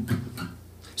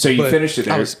 So you finished it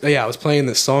there? I was playing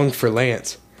the song for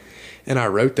Lance, and I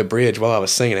wrote the bridge while I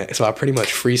was singing it. So I pretty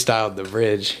much freestyled the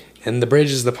bridge. And the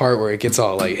bridge is the part where it gets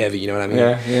all like heavy, you know what I mean?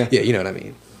 Yeah. Yeah, you know what I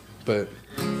mean. But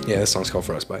yeah, this song's called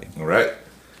Frostbite. All right.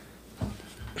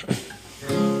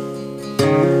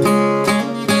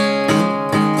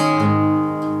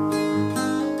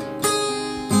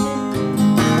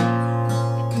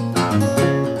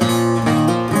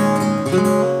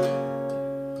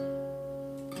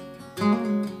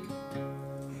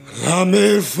 I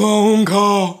made a phone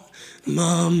call to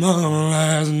my mama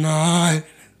last night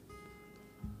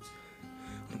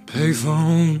on a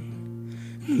payphone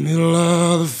in the middle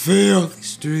of the filthy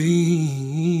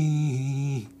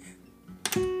street.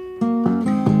 She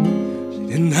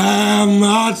didn't have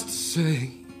much to say,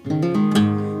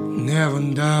 never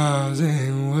does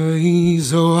anyway. face,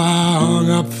 so I hung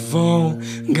up the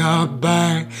phone, got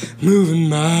back, moving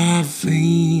my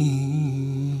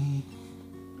feet.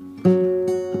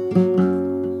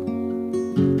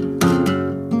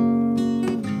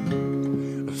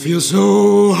 I feel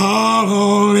so hot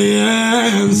on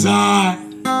the inside.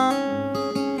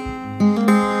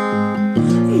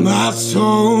 My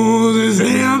soul is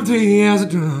empty as a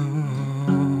drum.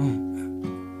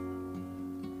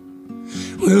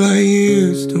 Well, I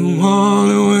used to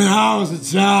wonder when I was a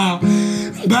child,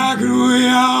 back when we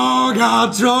all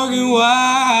got drunk and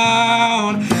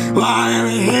wild. Why in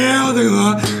the hell do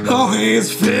I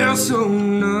always feel so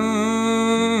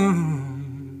numb?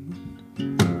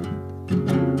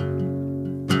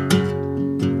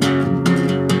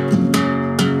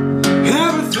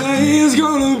 Everything's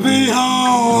gonna be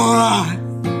alright.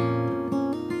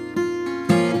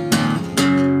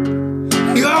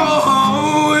 Go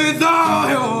home with all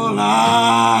your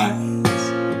lies.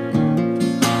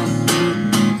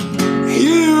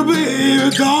 You be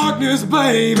the darkness,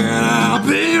 baby, and I'll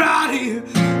be right here,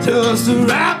 just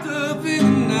wrapped up in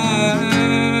the night.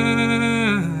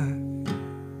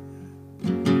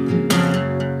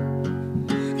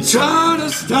 Trying to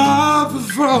stop the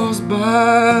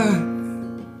frostbite.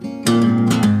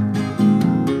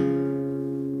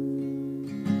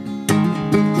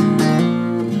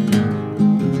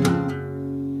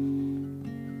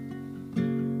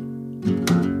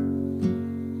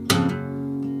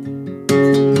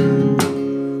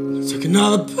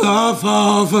 Another puff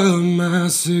off of my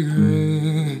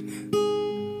cigarette.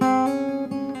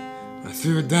 I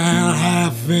threw it down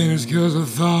half finished cause I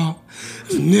thought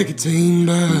the nicotine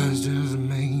buzz just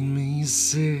made me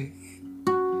sick.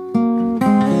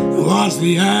 I watched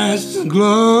the ashes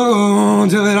glow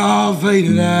until it all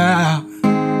faded out.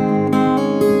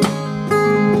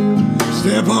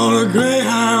 Step on a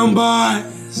Greyhound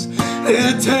bus,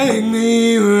 it'll take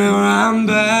me wherever I'm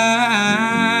bound.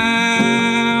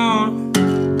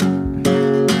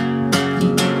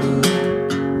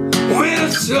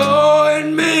 So it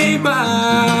made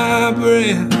my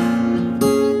breath.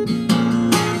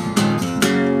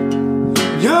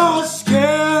 You're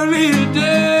scared me to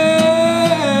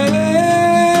death.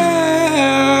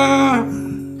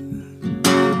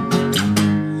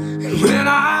 And when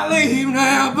I leave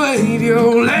now, babe,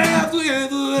 you're left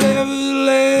with whatever's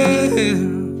left.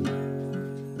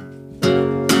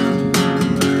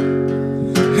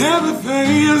 Everything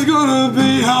is gonna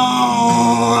be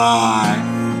alright.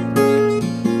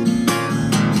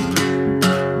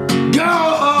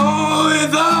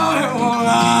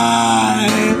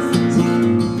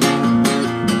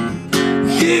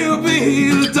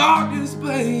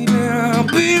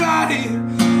 Be right here,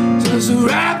 just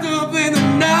wrapped up in the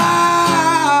night.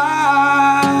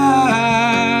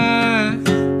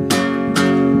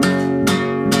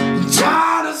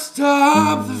 Trying to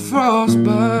stop the frostbite.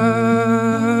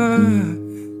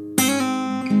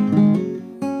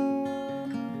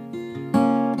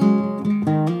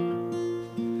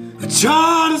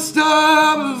 Trying to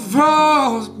stop the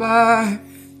frostbite.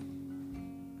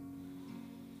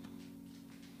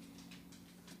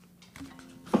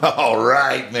 All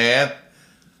right, man.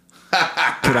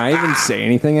 Could I even say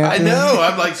anything I after know.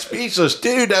 I'm like speechless.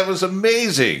 Dude, that was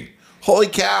amazing. Holy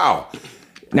cow.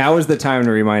 that? Now is the time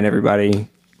to remind everybody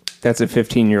that's a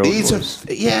 15-year-old voice.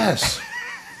 Yes.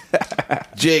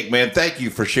 Jake, man, thank you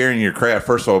for sharing your craft,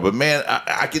 first of all. But, man,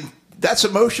 I can. That's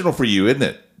emotional for you, isn't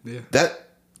it? Yeah.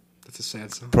 That's a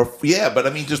sad song. Yeah, but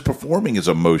I mean, just performing is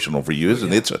emotional for you,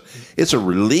 isn't it? It's a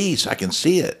release. I can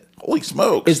see it. Holy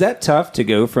smokes. Is that tough to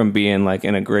go from being like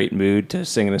in a great mood to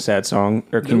singing a sad song?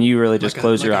 Or can you really just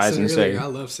close your eyes and say... I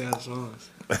love sad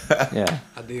songs. Yeah.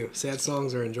 I do. Sad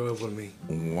songs are enjoyable to me.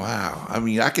 Wow. I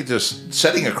mean, I could just,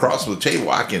 sitting across the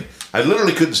table, I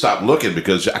literally couldn't stop looking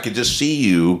because I could just see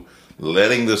you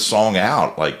letting this song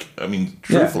out. Like, I mean,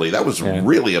 truthfully, that was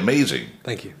really amazing.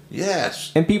 Thank you.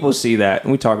 Yes. And people see that,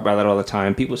 and we talk about that all the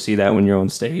time. People see that when you're on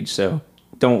stage, so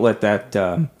don't let that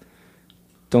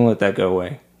go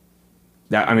away.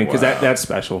 Because that's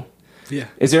special. Yeah.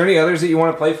 Is there any others that you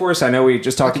want to play for us? I know we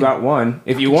just talked about one.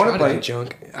 If you want to play,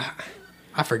 junk.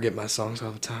 I forget my songs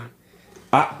all the time.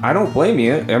 I don't blame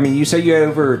you. I mean, you say you had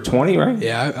over 20, right?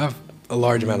 Yeah, I have a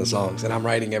large amount of songs, and I'm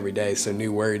writing every day, so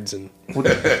new words and.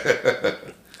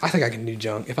 I think I can do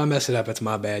junk. If I mess it up, it's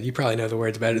my bad. You probably know the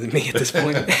words better than me at this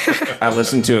point. I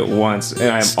listened to it once, and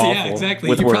I'm awful. Yeah, exactly.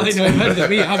 With you words. probably know it better than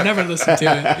me. I've never listened to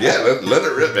it. Yeah, let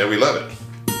it rip, man. We love it.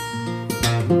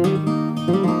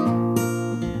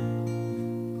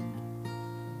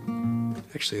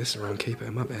 Actually, this is the wrong capo.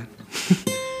 My bad.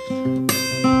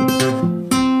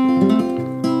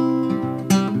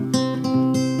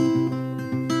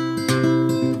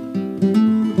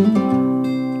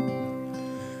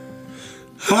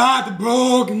 Like the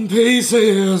broken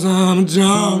pieces, I'm a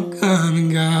drunk kind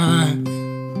of guy.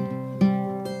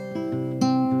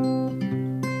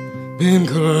 Been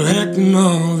collecting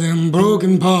all them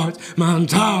broken parts my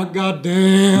entire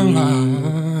goddamn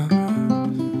life.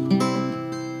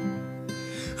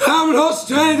 I'm no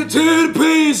stranger to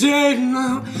appreciating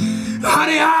now.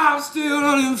 Honey, I'm still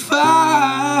running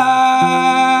fine.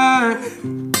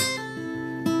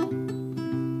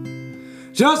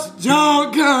 Just a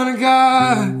drunk kind of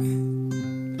guy.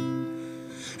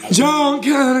 Drunk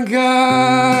kind of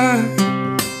guy.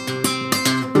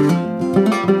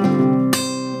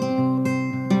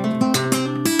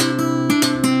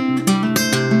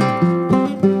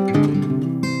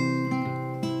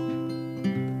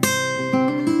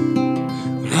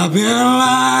 I've been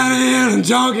lying in a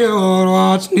junkyard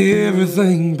watching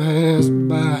everything pass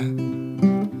by.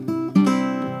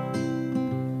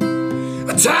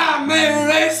 Time may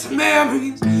erase the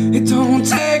memories, it don't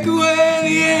take away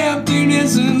the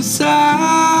emptiness inside.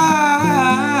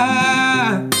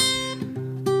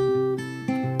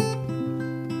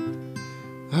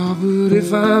 Oh, but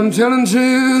if I'm telling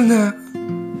truth now,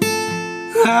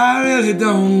 I really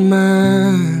don't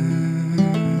mind.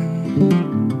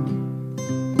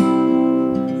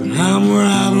 I'm where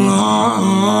I belong.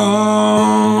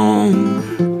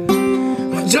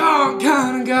 I'm a drunk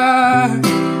kind of guy.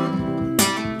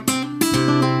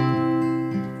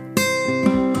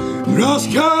 Rust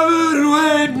covered and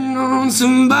waiting on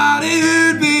somebody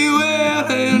who'd be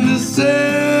willing to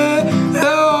say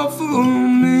hello for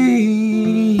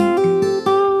me.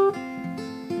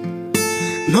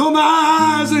 No, my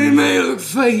eyes, they may look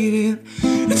faded.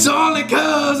 It's only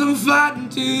 'cause I'm fighting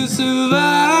to survive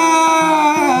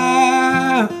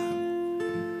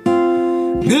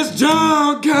this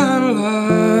drunk kind of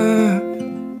life.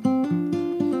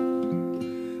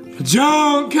 A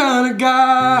drunk kind of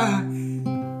guy.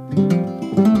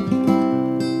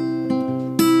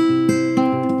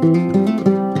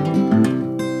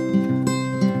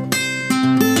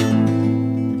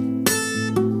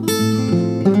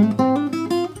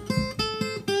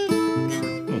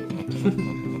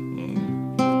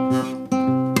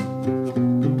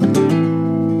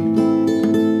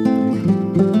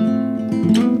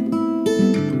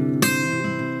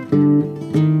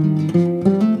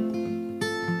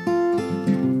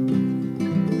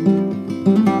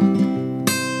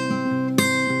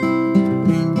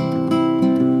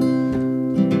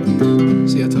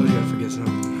 See, I told you I'd forget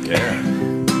something. Yeah.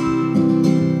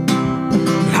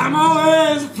 I'm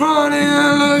always upon the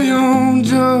end of your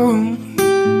joke.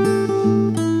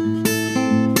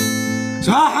 So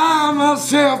I hide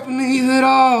myself beneath it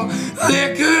all,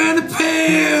 liquor and the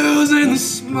pills and the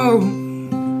smoke.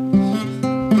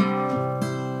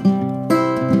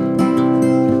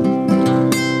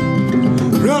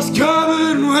 Rust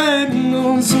covered and waiting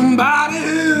on somebody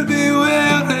who'd be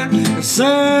willing to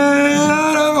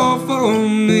settle for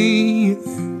me.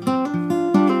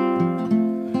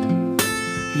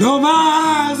 No,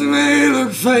 my eyes may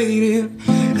look faded.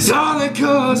 It's only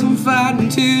 'cause I'm fighting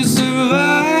to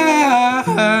survive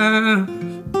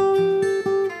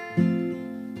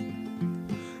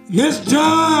this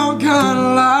drunk kind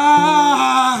of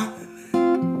life.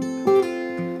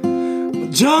 A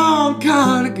drunk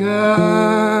kind of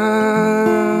guy.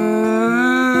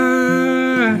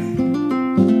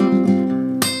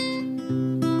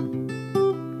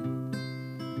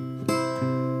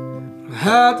 I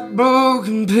had the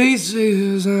broken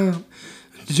pieces. I'm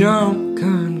a drunk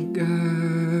kind of guy.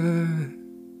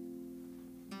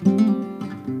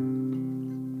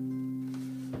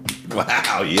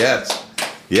 Wow. Yes.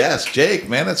 Yes, Jake,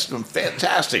 man, that's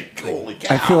fantastic. Holy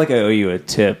cow. I feel like I owe you a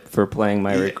tip for playing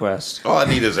my request. All I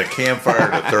need is a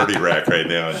campfire and a 30 rack right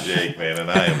now, and Jake, man,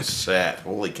 and I am set.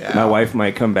 Holy cow. My wife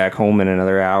might come back home in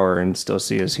another hour and still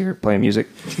see us here playing music.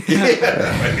 Yeah,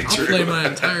 that might be I'll true. play my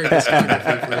entire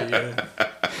discography for you.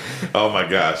 Oh my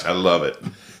gosh, I love it.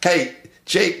 Hey,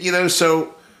 Jake,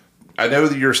 so I know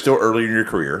that you're still early in your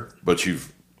career, but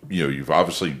you've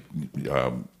obviously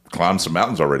climbed some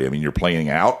mountains already. I mean, you're playing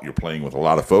out, you're playing with a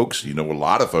lot of folks, a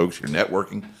lot of folks, you're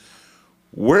networking.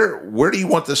 Where do you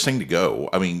want this thing to go?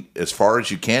 I mean, as far as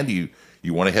you can, do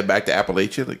you want to head back to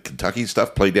Appalachia, the Kentucky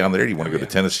stuff, play down there? Do you want to go to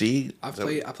Tennessee? I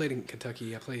played in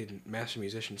Kentucky. I played Master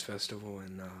Musicians Festival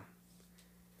in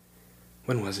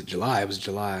when was it? July. It was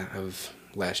July of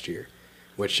last year.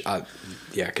 Which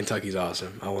Kentucky's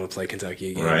awesome. I want to play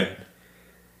Kentucky again. Right.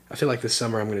 I feel like this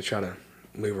summer I'm going to try to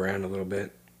move around a little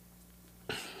bit,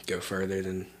 go further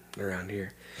than around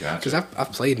here. Because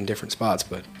I've played in different spots,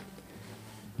 but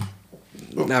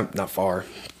not far.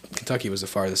 Kentucky was the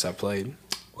farthest I played.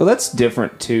 Well, that's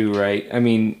different too, right? I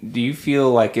mean, do you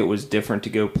feel like it was different to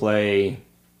go play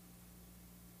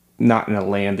not in a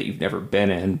land that you've never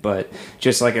been in, but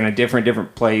just like in a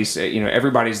different place? You know,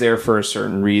 everybody's there for a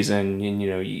certain reason, and you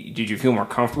know, did you feel more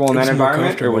comfortable in that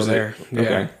environment, or was there? it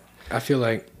okay? I feel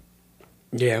like,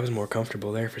 I was more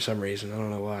comfortable there for some reason. I don't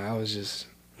know why. I was just,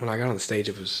 when I got on the stage,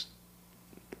 it was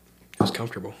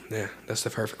comfortable. Yeah, that's the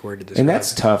perfect word to describe. And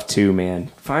that's tough too, man.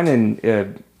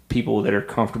 Finding people that are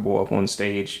comfortable up on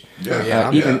stage.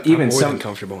 I'm Even more some than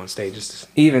comfortable on stage.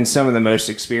 even some of the most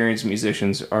experienced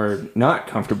musicians are not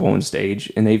comfortable on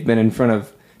stage, and they've been in front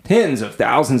of tens of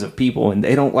thousands of people, and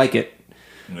they don't like it.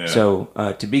 Yeah.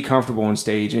 So to be comfortable on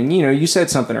stage, and you know, you said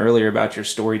something earlier about your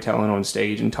storytelling on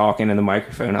stage and talking in the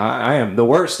microphone. I am the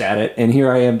worst at it, and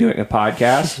here I am doing a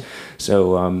podcast.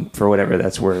 So for whatever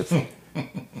that's worth.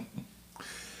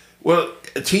 Well,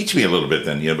 teach me a little bit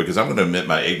then, you know, because I'm going to admit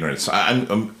my ignorance.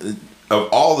 I'm of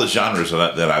all the genres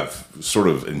that I've sort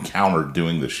of encountered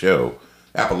doing the show,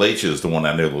 Appalachia is the one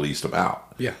I know the least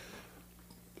about. Yeah.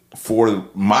 For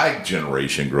my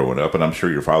generation growing up, and I'm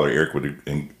sure your father Eric would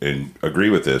agree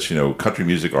with this, you know, country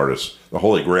music artists, the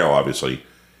Holy Grail obviously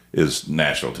is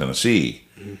Nashville, Tennessee.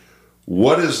 Mm-hmm.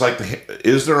 What is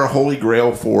is there a Holy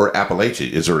Grail for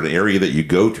Appalachia? Is there an area that you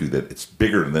go to that it's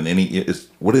bigger than any?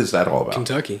 What is that all about?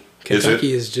 Kentucky.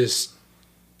 Kentucky is just,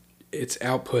 its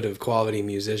output of quality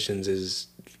musicians is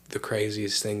the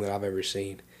craziest thing that I've ever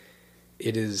seen.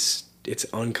 It's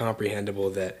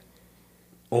uncomprehendable that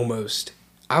almost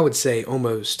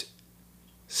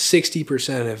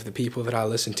 60% of the people that I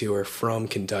listen to are from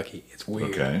Kentucky. It's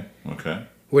weird. Okay.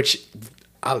 Which,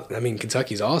 I mean,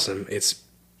 Kentucky's awesome. It's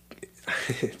a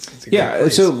great Yeah,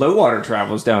 place. so Low Water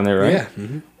travels down there, right? Yeah.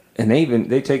 Mm-hmm. And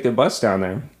they take the bus down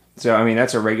there. So I mean,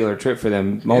 that's a regular trip for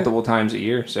them multiple times a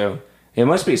year. So it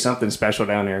must be something special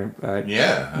down there. I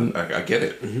get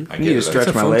it. Mm-hmm. I need get to it. stretch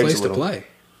It's a my fun legs place a to little. play.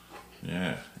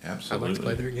 Yeah, absolutely. I'd like to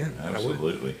play there again.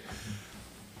 Absolutely.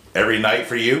 Every night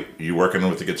for you? You working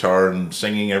with the guitar and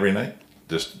singing every night?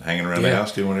 Just hanging around the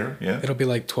house doing whatever? Yeah. It'll be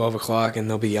like 12 o'clock and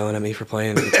they'll be yelling at me for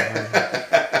playing the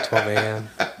guitar. 12 a.m.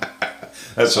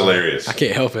 That's hilarious. I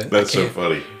can't help it. That's so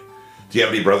funny. Do you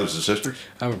have any brothers and sisters?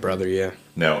 I have a brother, yeah.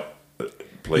 No.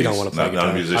 Please. He don't want to play not a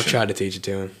guitar. musician. I've tried to teach it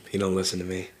to him. He don't listen to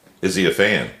me. Is he a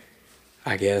fan?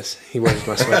 I guess. He wears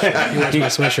my sweatshirt. He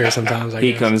wears my sweatshirt sometimes, I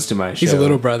He guess. comes to my show. He's a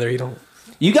little brother. He don't...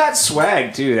 You got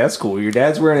swag too. That's cool. Your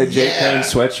dad's wearing a Jake Kohn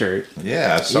sweatshirt.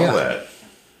 Yeah, I saw that.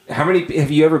 How many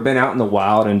have you ever been out in the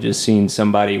wild and just seen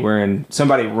somebody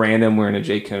random wearing a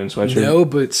Jake Kohn sweatshirt? No,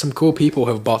 but some cool people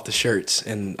have bought the shirts,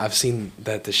 and I've seen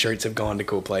that the shirts have gone to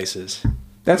cool places.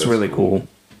 That's really cool.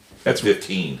 That's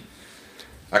 15.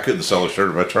 I couldn't sell a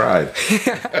shirt if I tried.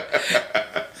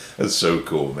 That's so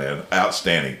cool, man.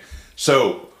 Outstanding.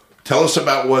 So, tell us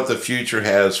about what the future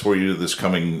has for you this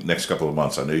coming next couple of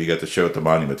months. I know you got the show at the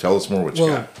Monument. Tell us more what you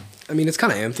got. I mean, it's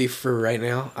kind of empty for right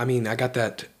now. I mean, I got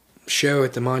that show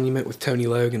at the Monument with Tony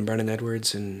Logue and Brennan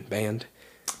Edwards and band.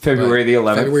 February the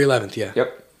 11th. February 11th, yeah.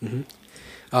 Yep.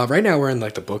 Mm-hmm. Right now we're in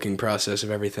like the booking process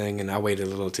of everything, and I waited a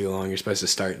little too long. You're supposed to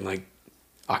start in like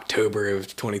October of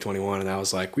 2021, and I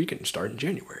was like, we can start in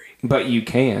January. But you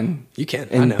can. You can.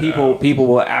 And I know. people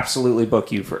will absolutely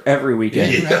book you for every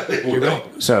weekend. You're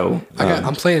right. So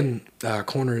I'm playing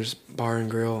Corner's Bar and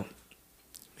Grill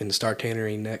in the Star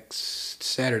Tannery next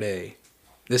Saturday.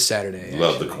 This Saturday.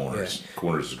 Love the actually. Corners. Yeah.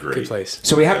 Corners is great. Good place.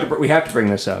 So we have to bring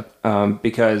this up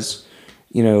because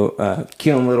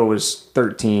Keelan Little was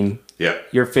 13. Yep.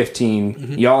 You're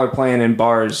 15. Y'all are playing in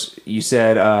bars. You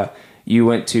said you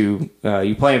went to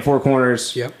you play in Four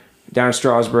Corners. Yep. Down in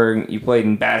Strasburg. You played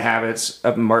in Bad Habits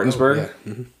up in Martinsburg. Oh,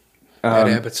 yeah. Mm-hmm. Bad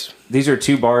Habits. These are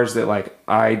two bars that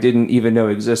I didn't even know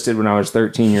existed when I was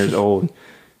 13 years old.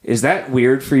 Is that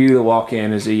weird for you to walk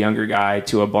in as a younger guy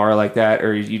to a bar like that,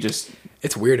 or you just?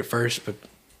 It's weird at first, but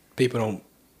people don't.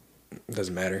 It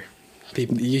doesn't matter.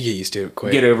 People, you get used to it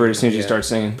quick. Get over it as soon as you start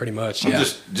singing. Pretty much. Yeah.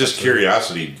 Just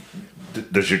curiosity.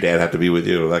 Does your dad have to be with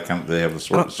you? That kind of, they have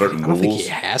certain I don't rules. think he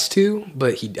has to,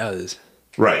 but he does.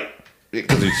 Right.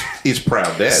 Because he's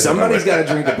proud dad. Somebody's got to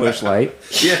drink a Busch Light.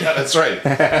 Yeah, that's right.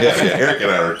 Yeah. Eric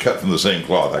and I are cut from the same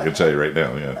cloth. I can tell you right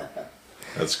now. Yeah,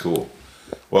 that's cool.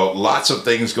 Well, lots of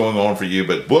things going on for you,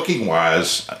 but booking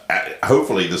wise,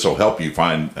 hopefully this will help you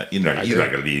find. You're not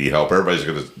going to need any help. Everybody's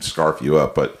going to scarf you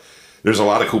up, but there's a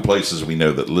lot of cool places we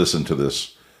know that listen to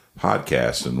this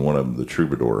podcast, and one of them, the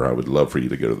Troubadour. I would love for you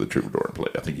to go to the Troubadour and play.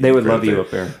 I think They would love you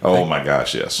up there. Oh my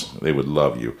gosh, yes, they would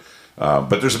love you.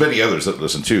 But there's many others that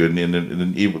listen too, and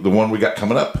the one we got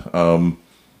coming up, Hog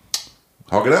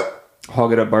It Up.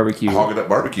 Hog It Up Barbecue. Hog It Up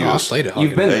Barbecue. Oh, I played it.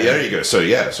 You've been there you go. So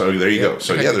there you go.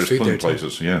 So I got yeah, good there's food plenty there, of too.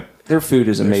 places. Yeah. Their food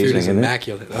is amazing. Food is isn't it?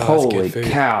 immaculate. Oh, Holy that's good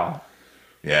food. cow.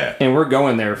 Yeah. And we're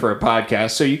going there for a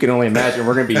podcast, so you can only imagine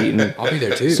we're going to be eating I'll be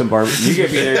there too. some barbecue. You're going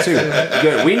to be there too.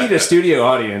 Good. We need a studio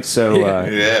audience, so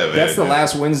man, that's the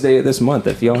last Wednesday of this month.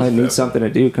 If y'all need something to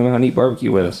do, come out and eat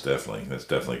barbecue with us. That's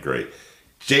definitely great.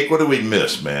 Jake, what did we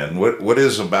miss, man? What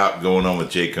is about going on with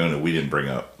Jake Kohn that we didn't bring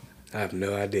up? I have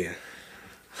no idea.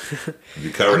 You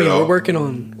covered it all?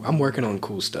 I'm working on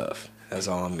cool stuff. That's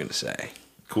all I'm going to say.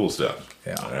 Cool stuff.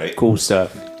 Yeah. All right. Cool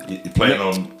stuff. You plan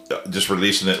on just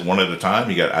releasing it one at a time?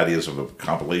 You got ideas of a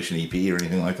compilation EP or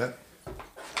anything like that?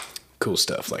 Cool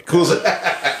stuff like Cool that.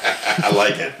 stuff. I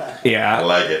like it. Yeah, I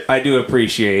like it. I do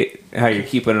appreciate how you're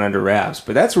keeping it under wraps,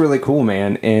 but that's really cool,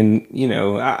 man. And you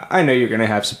know, I know you're going to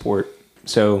have support.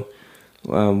 So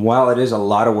while it is a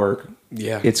lot of work,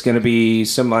 Yeah. it's going to be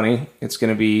some money. It's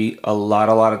going to be a lot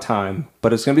of time,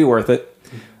 but it's going to be worth it.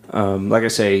 Like I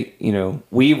say, you know,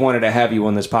 we wanted to have you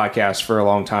on this podcast for a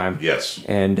long time. Yes.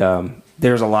 And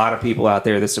there's a lot of people out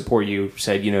there that support you.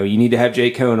 Said, you know, you need to have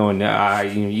Jake Kohn on.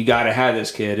 You got to have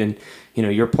this kid. And you know,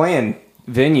 you're playing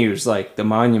venues like the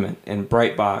Monument and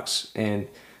Bright Box and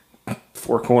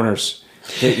Four Corners.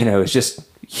 You know, it's just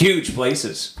huge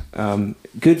places.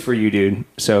 Good for you, dude.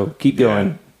 So keep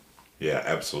going. Yeah,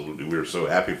 absolutely. We're so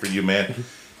happy for you, man.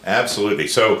 Absolutely.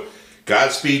 So,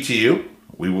 Godspeed to you.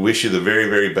 We wish you the very,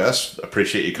 very best.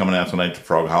 Appreciate you coming out tonight to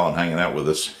Frog Hollow and hanging out with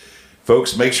us.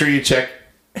 Folks, make sure you check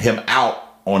him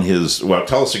out on his, well,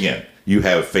 tell us again. You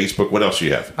have Facebook. What else do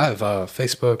you have? I have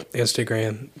Facebook,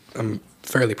 Instagram. I'm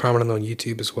fairly prominent on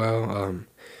YouTube as well.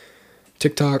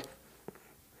 TikTok.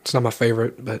 It's not my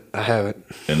favorite, but I have it.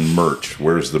 And merch.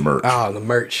 Where's the merch? Oh, the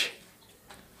merch.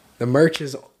 The merch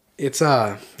is it's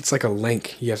like a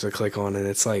link you have to click on, and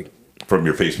it's like From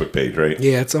your Facebook page, right?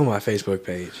 yeah, it's on my Facebook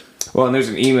page. Well, and there's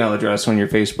an email address on your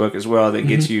Facebook as well that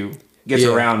gets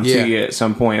around to you at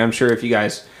some point. I'm sure if you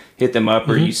guys hit them up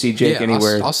or you see Jake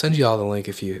anywhere. I'll send you all the link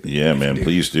if you. Yeah, man,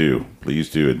 please do. Please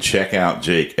do. And check out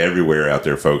Jake everywhere out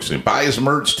there, folks. And buy his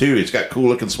merch, too. He's got cool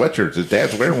looking sweatshirts. His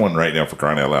dad's wearing one right now, for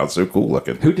crying out loud. So cool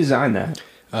looking. Who designed that?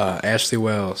 Ashley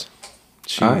Wells.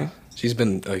 Hi. She's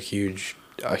been a huge.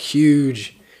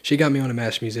 She got me on a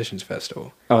Mass Musicians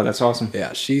Festival. Oh, that's awesome.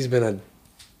 Yeah, she's been a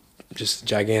just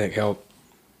gigantic help,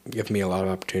 giving me a lot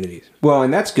of opportunities. Well,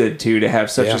 and that's good, too, to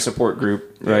have such a support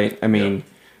group, right? I mean,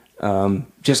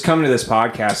 just coming to this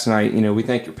podcast tonight, you know, we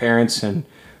thank your parents and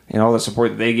all the support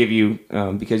that they give you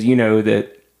because you know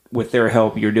that with their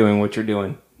help, you're doing what you're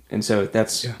doing. And so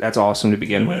that's awesome to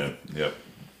begin with. Yep.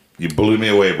 You blew me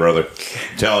away, brother.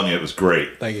 I'm telling you, it was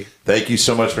great. Thank you. Thank you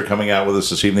so much for coming out with us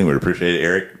this evening. We appreciate it,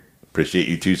 Eric. Appreciate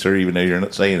you too, sir, even though you're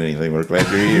not saying anything. We're glad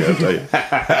you're here, I'll tell you.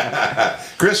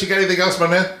 Chris, you got anything else, my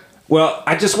man? Well,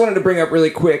 I just wanted to bring up really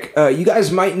quick, you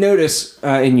guys might notice,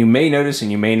 and you may notice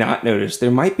and you may not notice, there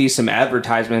might be some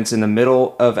advertisements in the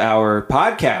middle of our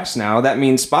podcast now. That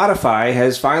means Spotify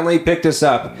has finally picked us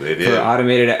up for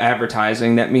automated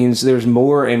advertising. That means there's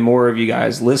more and more of you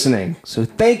guys listening. So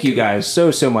thank you guys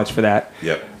so much for that.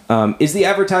 Yep. Is the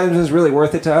advertisements really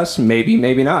worth it to us? Maybe,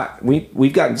 maybe not.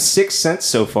 We've gotten 6 cents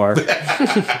so far.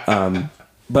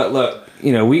 But look,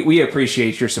 you know, we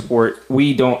appreciate your support.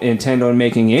 We don't intend on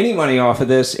making any money off of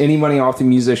this, any money off the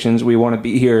musicians. We want to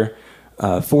be here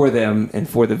for them and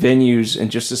for the venues and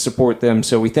just to support them.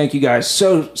 So we thank you guys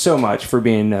so much for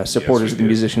being supporters of the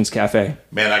Musicians Cafe.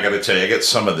 Man, I got to tell you, I get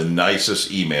some of the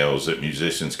nicest emails at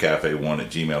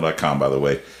musicianscafe1@gmail.com, by the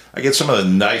way. I get some of the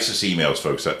nicest emails,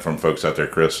 from folks out there,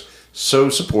 Chris. So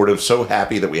supportive, so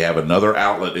happy that we have another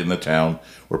outlet in the town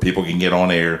where people can get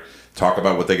on air, talk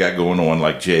about what they got going on,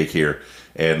 like Jake here.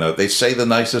 And they say the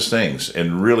nicest things.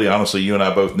 And really, honestly, you and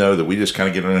I both know that we just kind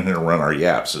of get in here and run our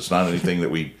yaps. It's not anything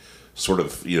that we sort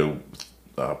of, we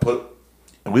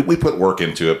put work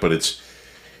into it, but it's,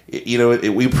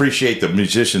 we appreciate the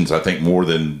musicians, I think, more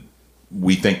than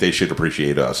we think they should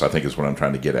appreciate us, I think is what I'm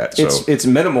trying to get at. So it's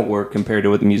minimal work compared to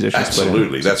what the musicians absolutely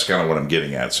put in. That's kind of what I'm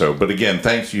getting at. So, but again,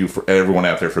 thanks you for everyone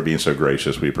out there for being so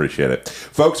gracious. We appreciate it,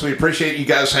 folks. We appreciate you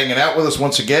guys hanging out with us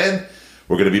once again.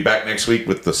 We're going to be back next week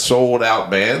with the Sold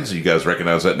Out Bands. You guys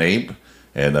recognize that name,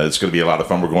 and it's going to be a lot of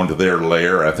fun. We're going to their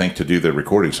lair, I think, to do the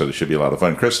recording, so it should be a lot of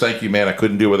fun. Chris, thank you, man. I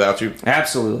couldn't do it without you.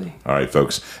 Absolutely. All right,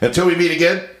 folks. Until we meet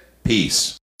again,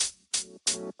 peace.